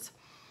challenges.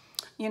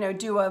 You know,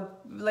 do a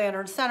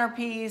lantern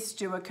centerpiece,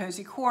 do a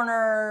cozy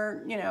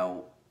corner, you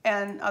know,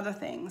 and other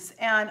things.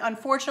 And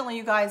unfortunately,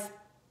 you guys,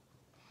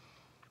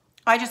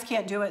 I just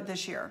can't do it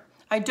this year.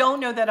 I don't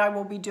know that I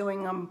will be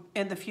doing them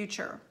in the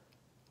future.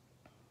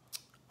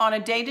 On a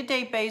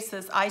day-to-day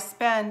basis, I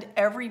spend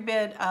every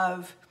bit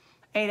of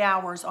 8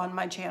 hours on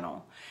my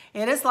channel.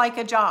 It is like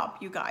a job,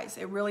 you guys.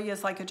 It really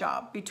is like a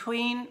job.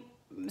 Between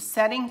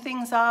setting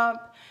things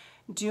up,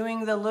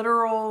 doing the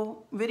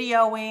literal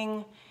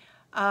videoing,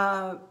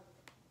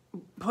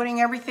 putting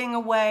everything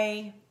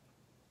away,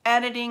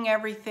 editing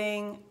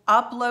everything,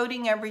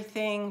 uploading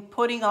everything,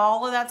 putting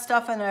all of that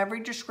stuff in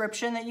every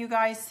description that you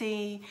guys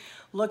see,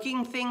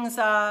 looking things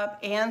up,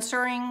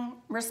 answering,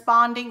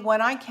 responding when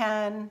I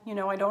can. You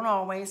know, I don't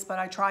always, but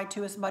I try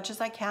to as much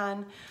as I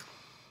can.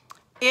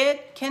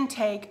 It can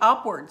take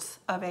upwards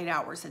of 8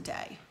 hours a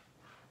day.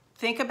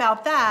 Think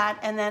about that,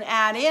 and then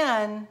add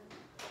in,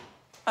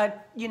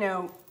 you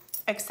know,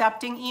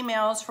 accepting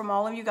emails from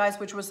all of you guys,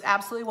 which was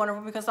absolutely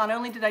wonderful, because not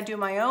only did I do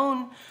my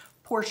own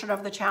portion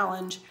of the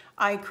challenge,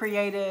 I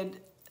created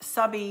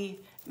subby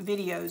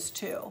videos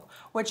too,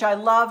 which I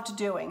loved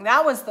doing.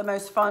 That was the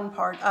most fun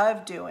part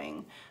of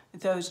doing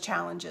those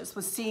challenges,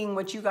 was seeing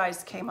what you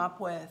guys came up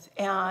with.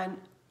 And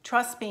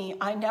trust me,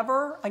 I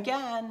never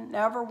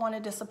want to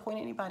disappoint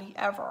anybody,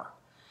 ever.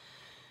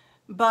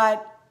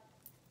 But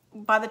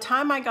by the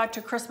time I got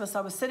to Christmas,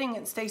 I was sitting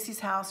at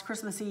Stacy's house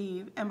Christmas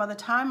Eve, and by the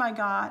time I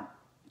got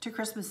to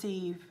Christmas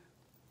Eve,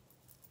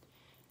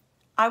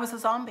 I was a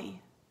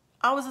zombie.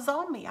 I was a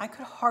zombie. I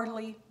could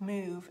hardly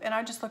move. And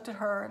I just looked at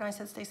her and I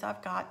said, Stacey,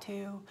 I've got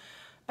to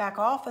back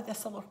off of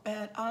this a little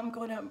bit. I'm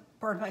going to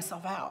burn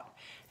myself out.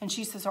 And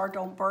she says,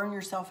 don't burn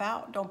yourself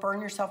out. Don't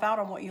burn yourself out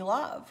on what you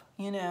love,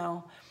 you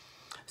know.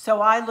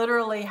 So I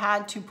literally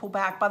had to pull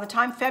back. By the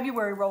time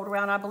February rolled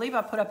around, I believe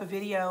I put up a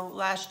video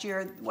last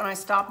year when I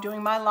stopped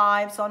doing my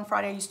lives on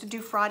Friday. I used to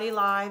do Friday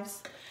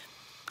lives.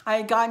 I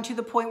had gotten to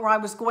the point where I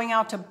was going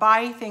out to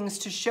buy things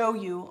to show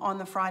you on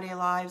the Friday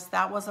lives.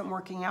 That wasn't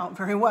working out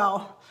very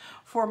well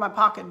for my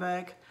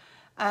pocketbook.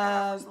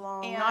 And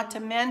not to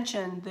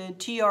mention the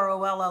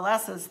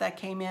TROLLSs that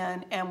came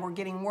in and were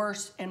getting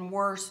worse and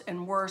worse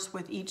and worse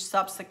with each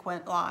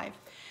subsequent live.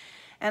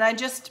 And I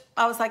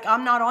was like,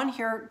 I'm not on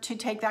here to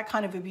take that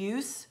kind of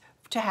abuse,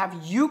 to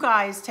have you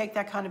guys take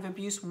that kind of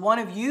abuse. One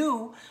of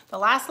you, the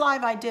last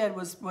live I did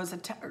was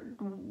the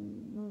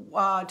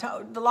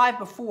live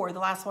before, the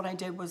last one I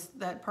did was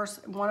that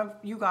person, one of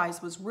you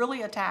guys was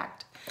really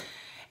attacked.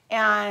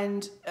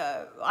 And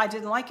I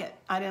didn't like it.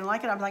 I didn't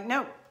like it. I'm like,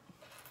 no.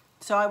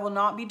 So I will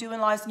not be doing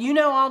lives. You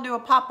know, I'll do a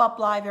pop-up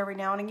live every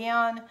now and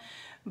again,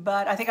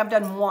 but I think I've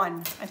done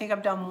one. I think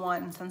I've done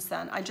one since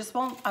then. I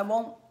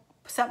won't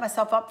set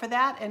myself up for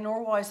that, and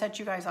nor will I set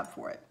you guys up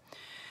for it.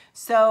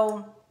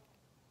 So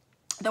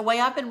the way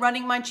I've been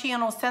running my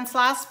channel since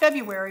last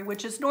February,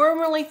 which is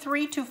normally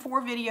 3 to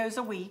 4 videos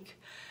a week,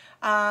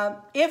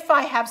 if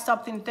I have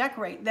something to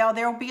decorate. Now,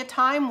 there'll be a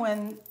time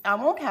when I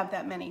won't have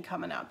that many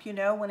coming up, you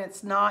know, when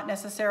it's not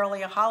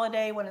necessarily a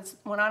holiday,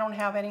 when I don't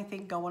have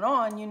anything going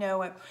on, you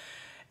know.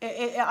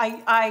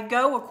 I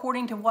go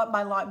according to what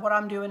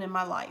I'm doing in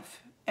my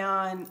life,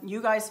 and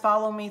you guys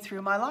follow me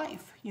through my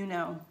life, you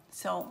know.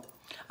 So,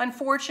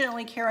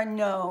 unfortunately, Karen,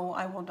 no,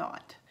 I will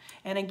not.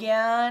 And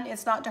again,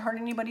 it's not to hurt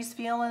anybody's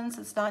feelings.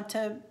 It's not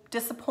to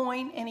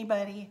disappoint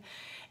anybody.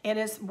 It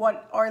is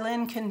what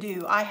Arlene can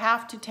do. I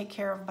have to take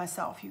care of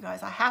myself, you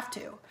guys. I have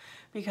to,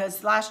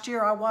 because last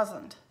year I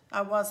wasn't.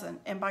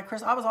 And by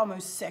Christmas, I was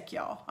almost sick,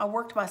 y'all. I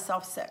worked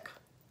myself sick,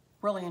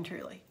 really and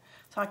truly.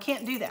 So I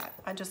can't do that.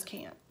 I just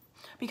can't.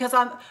 Because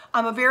I'm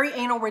a very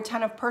anal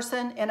retentive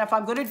person, and if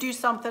I'm going to do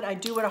something, I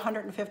do it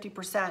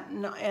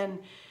 150%.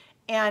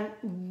 And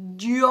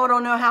you all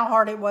don't know how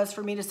hard it was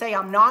for me to say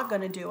I'm not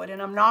going to do it,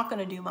 and I'm not going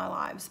to do my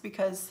lives,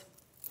 because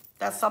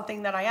that's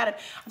something that I added.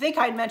 I think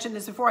I had mentioned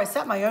this before. I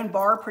set my own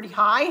bar pretty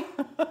high,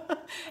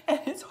 and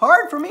it's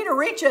hard for me to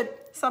reach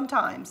it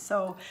sometimes.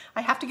 So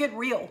I have to get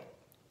real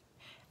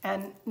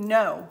and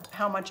know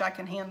how much I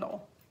can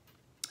handle.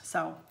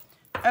 So,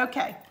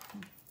 okay.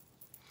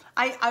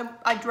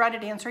 I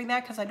dreaded answering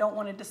that because I don't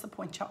want to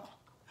disappoint y'all.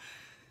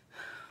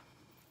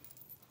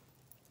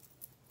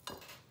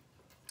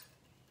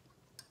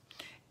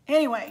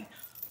 Anyway,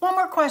 one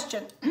more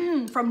question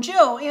from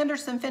Jill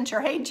Anderson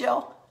Fincher. Hey,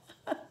 Jill.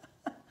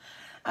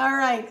 All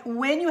right,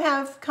 when you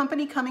have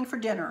company coming for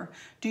dinner,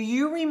 do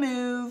you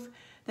remove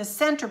the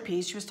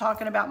centerpiece? She was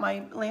talking about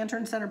my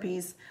lantern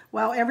centerpiece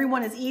while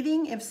everyone is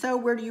eating. If so,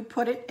 where do you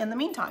put it in the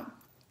meantime?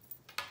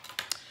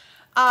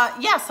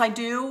 Yes, I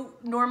do.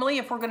 Normally,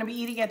 if we're going to be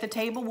eating at the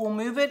table, we'll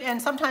move it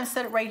and sometimes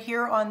set it right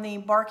here on the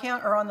bar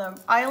count or on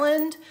the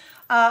island.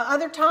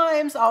 Other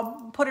times,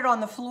 I'll put it on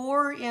the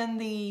floor in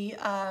the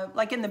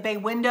like in the bay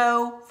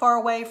window, far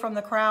away from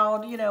the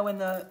crowd. You know, in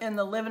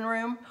the living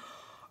room.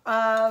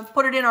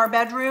 Put it in our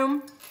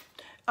bedroom.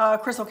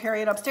 Chris will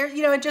carry it upstairs.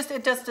 You know, it just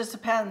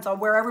depends on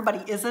where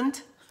everybody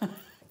isn't,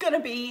 gonna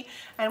be,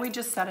 and we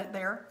just set it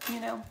there, you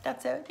know,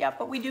 that's it. Yeah,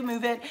 but we do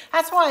move it.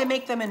 That's why I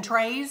make them in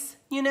trays,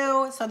 you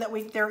know, so that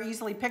they're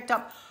easily picked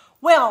up.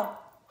 Well,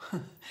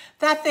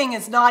 that thing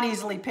is not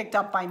easily picked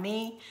up by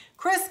me.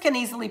 Chris can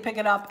easily pick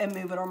it up and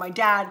move it, or my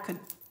dad could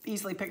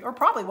easily pick, or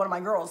probably one of my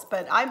girls,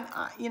 but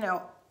you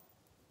know,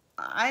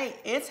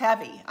 it's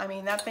heavy. I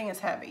mean, that thing is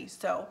heavy,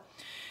 so.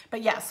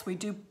 But yes, we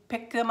do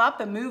pick them up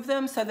and move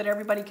them so that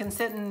everybody can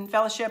sit and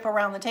fellowship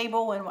around the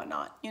table and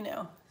whatnot, you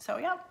know. So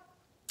yeah,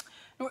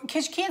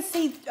 because you can't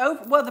see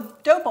over, well, the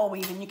dough ball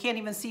weaving, you can't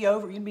even see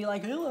over. You'd be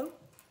like, hello,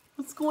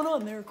 what's going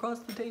on there across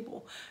the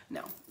table?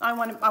 No, I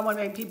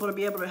want people to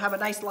be able to have a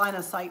nice line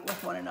of sight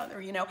with one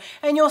another, you know.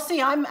 And you'll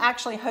see I'm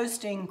actually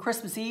hosting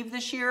Christmas Eve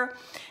this year,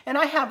 and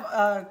I have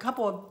a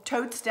couple of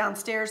totes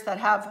downstairs that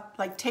have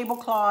like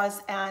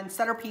tablecloths and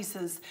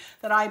centerpieces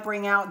that I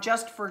bring out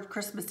just for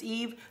Christmas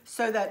Eve,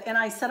 so that, and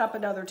I set up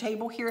another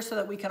table here so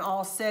that we can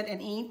all sit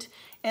and eat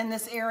in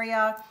this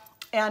area,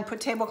 and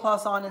put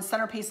tablecloths on and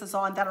centerpieces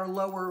on that are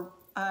lower,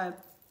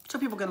 so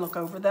people can look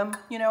over them.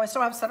 You know, I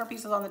still have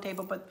centerpieces on the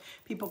table, but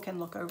people can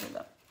look over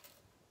them.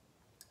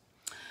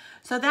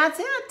 So that's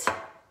it.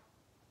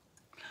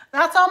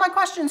 That's all my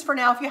questions for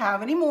now. If you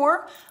have any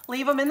more,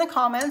 leave them in the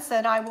comments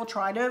and I will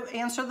try to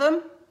answer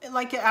them,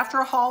 like after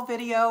a haul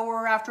video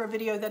or after a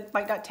video that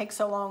might not take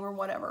so long or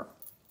whatever.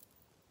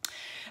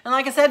 And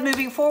like I said,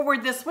 moving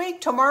forward this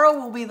week, tomorrow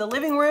will be the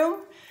living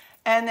room.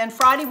 And then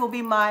Friday will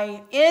be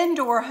my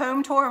indoor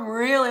home tour. I'm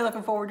really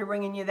looking forward to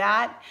bringing you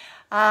that.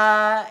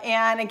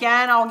 And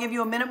again, I'll give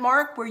you a minute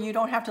mark where you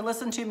don't have to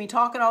listen to me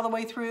talking all the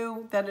way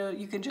through, that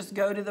you can just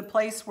go to the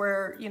place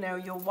where, you know,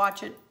 you'll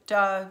watch it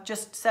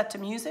just set to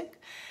music.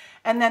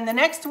 And then the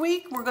next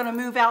week, we're gonna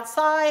move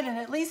outside and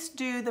at least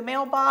do the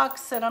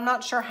mailbox. And I'm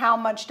not sure how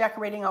much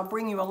decorating I'll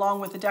bring you along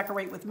with the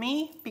Decorate With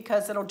Me,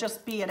 because it'll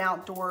just be an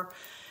outdoor,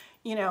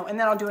 you know, and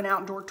then I'll do an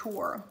outdoor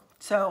tour.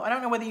 So I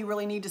don't know whether you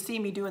really need to see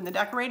me doing the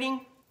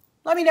decorating.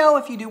 Let me know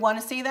if you do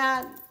want to see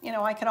that. You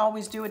know, I can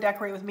always do a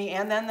Decorate With Me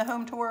and then the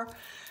home tour,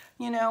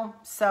 you know,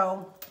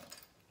 so.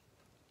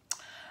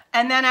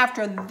 And then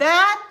after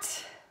that,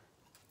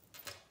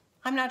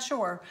 I'm not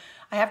sure.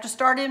 I have to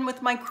start in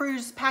with my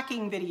cruise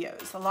packing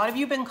videos. A lot of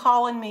you have been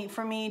calling me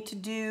for me to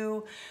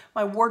do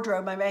my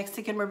wardrobe, my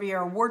Mexican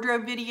Riviera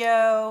wardrobe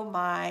video,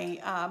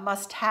 my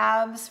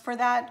must-haves for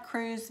that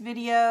cruise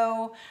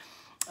video,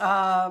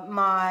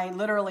 my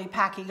literally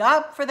packing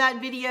up for that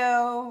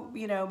video,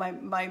 you know,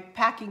 my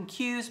packing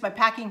cues, my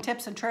packing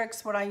tips and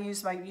tricks, what I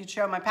use, you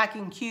show my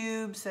packing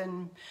cubes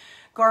and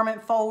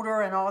garment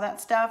folder and all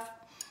that stuff.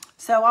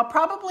 So I'll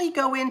probably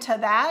go into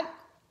that,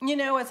 you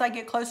know, as I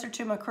get closer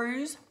to my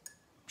cruise.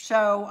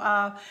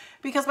 So,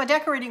 because my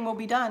decorating will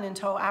be done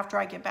until after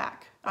I get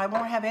back. I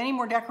won't have any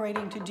more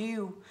decorating to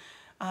do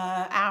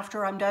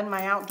after I'm done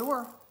my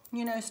outdoor,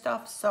 you know,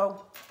 stuff.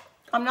 So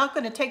I'm not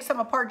going to take some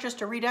apart just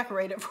to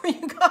redecorate it for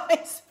you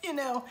guys, you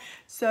know.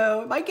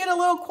 So it might get a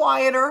little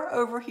quieter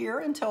over here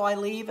until I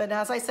leave. And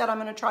as I said, I'm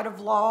going to try to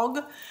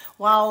vlog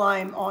while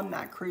I'm on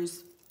that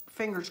cruise.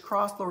 Fingers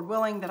crossed, Lord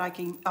willing, that I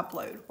can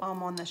upload while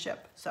I'm on the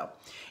ship. So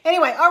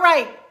anyway, all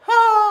right.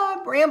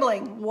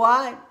 Rambling.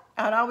 What?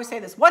 And I always say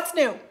this. What's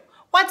new?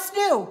 What's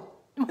new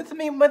with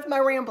me, with my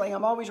rambling?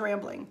 I'm always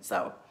rambling.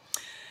 So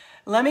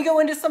let me go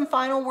into some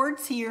final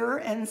words here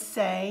and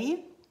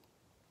say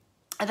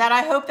that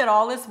I hope that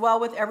all is well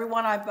with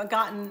everyone. I've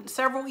gotten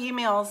several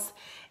emails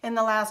in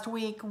the last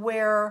week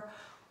where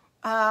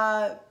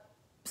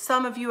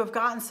some of you have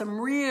gotten some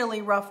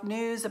really rough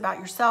news about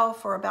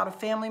yourself or about a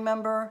family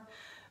member.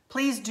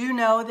 Please do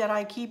know that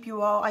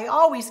I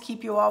always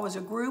keep you all as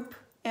a group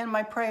in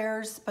my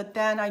prayers, but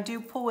then I do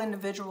pull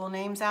individual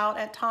names out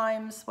at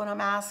times when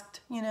I'm asked,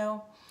 you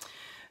know.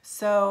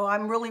 So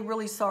I'm really,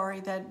 really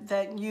sorry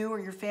that you or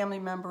your family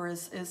member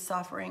is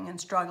suffering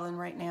and struggling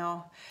right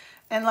now.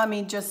 And let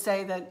me just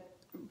say that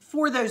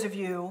for those of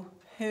you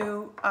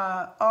who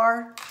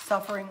are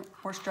suffering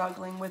or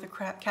struggling with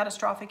a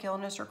catastrophic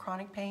illness or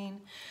chronic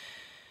pain,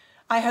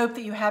 I hope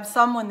that you have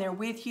someone there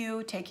with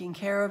you, taking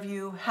care of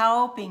you,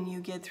 helping you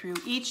get through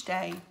each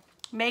day,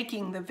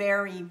 making the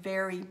very,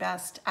 very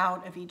best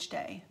out of each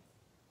day.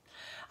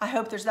 I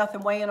hope there's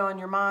nothing weighing on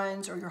your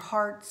minds or your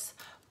hearts,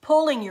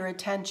 pulling your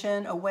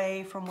attention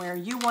away from where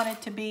you want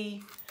it to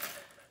be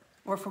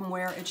or from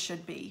where it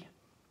should be.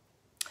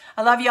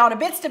 I love you all to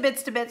bits, to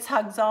bits, to bits,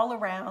 hugs all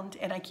around,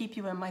 and I keep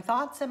you in my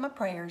thoughts and my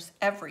prayers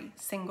every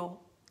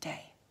single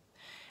day.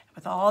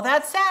 With all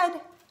that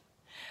said,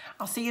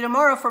 I'll see you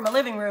tomorrow for my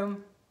living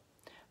room,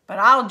 but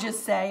I'll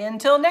just say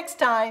until next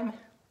time,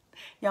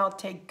 y'all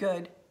take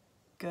good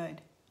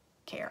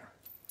care.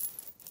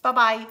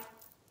 Bye-bye.